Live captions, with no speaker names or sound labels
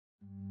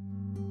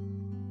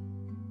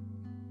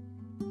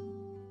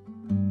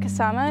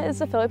Kasama is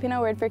the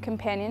Filipino word for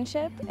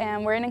companionship,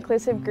 and we're an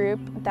inclusive group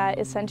that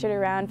is centered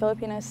around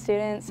Filipino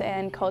students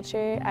and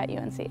culture at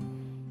UNC.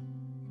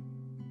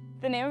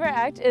 The name of our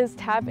act is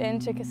Tap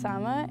Into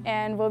Kasama,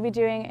 and we'll be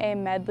doing a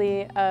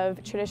medley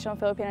of traditional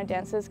Filipino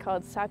dances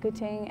called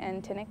sakuting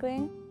and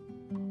tinikling.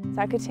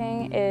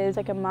 Sakuting is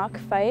like a mock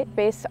fight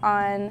based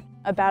on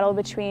a battle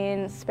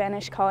between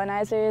Spanish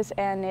colonizers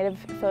and native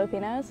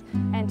Filipinos.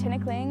 And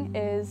tinikling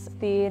is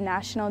the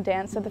national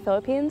dance of the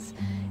Philippines,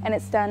 and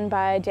it's done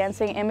by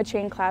dancing in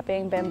between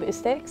clapping bamboo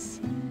sticks.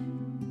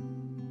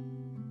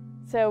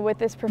 So with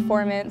this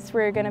performance,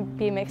 we're going to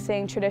be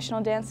mixing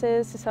traditional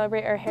dances to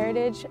celebrate our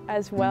heritage,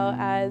 as well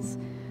as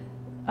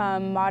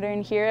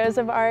modern heroes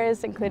of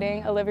ours,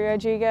 including Olivia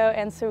Rodrigo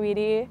and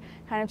Saweetie,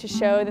 kind of to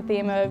show the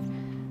theme of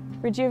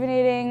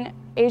rejuvenating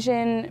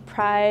Asian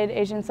pride,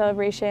 Asian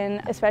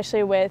celebration,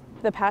 especially with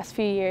the past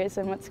few years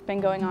and what's been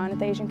going on with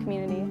the Asian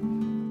community.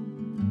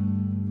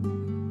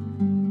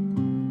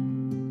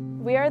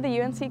 We are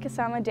the UNC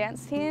Kasama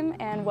dance team,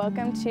 and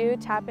welcome to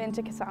Tap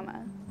Into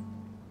Kasama.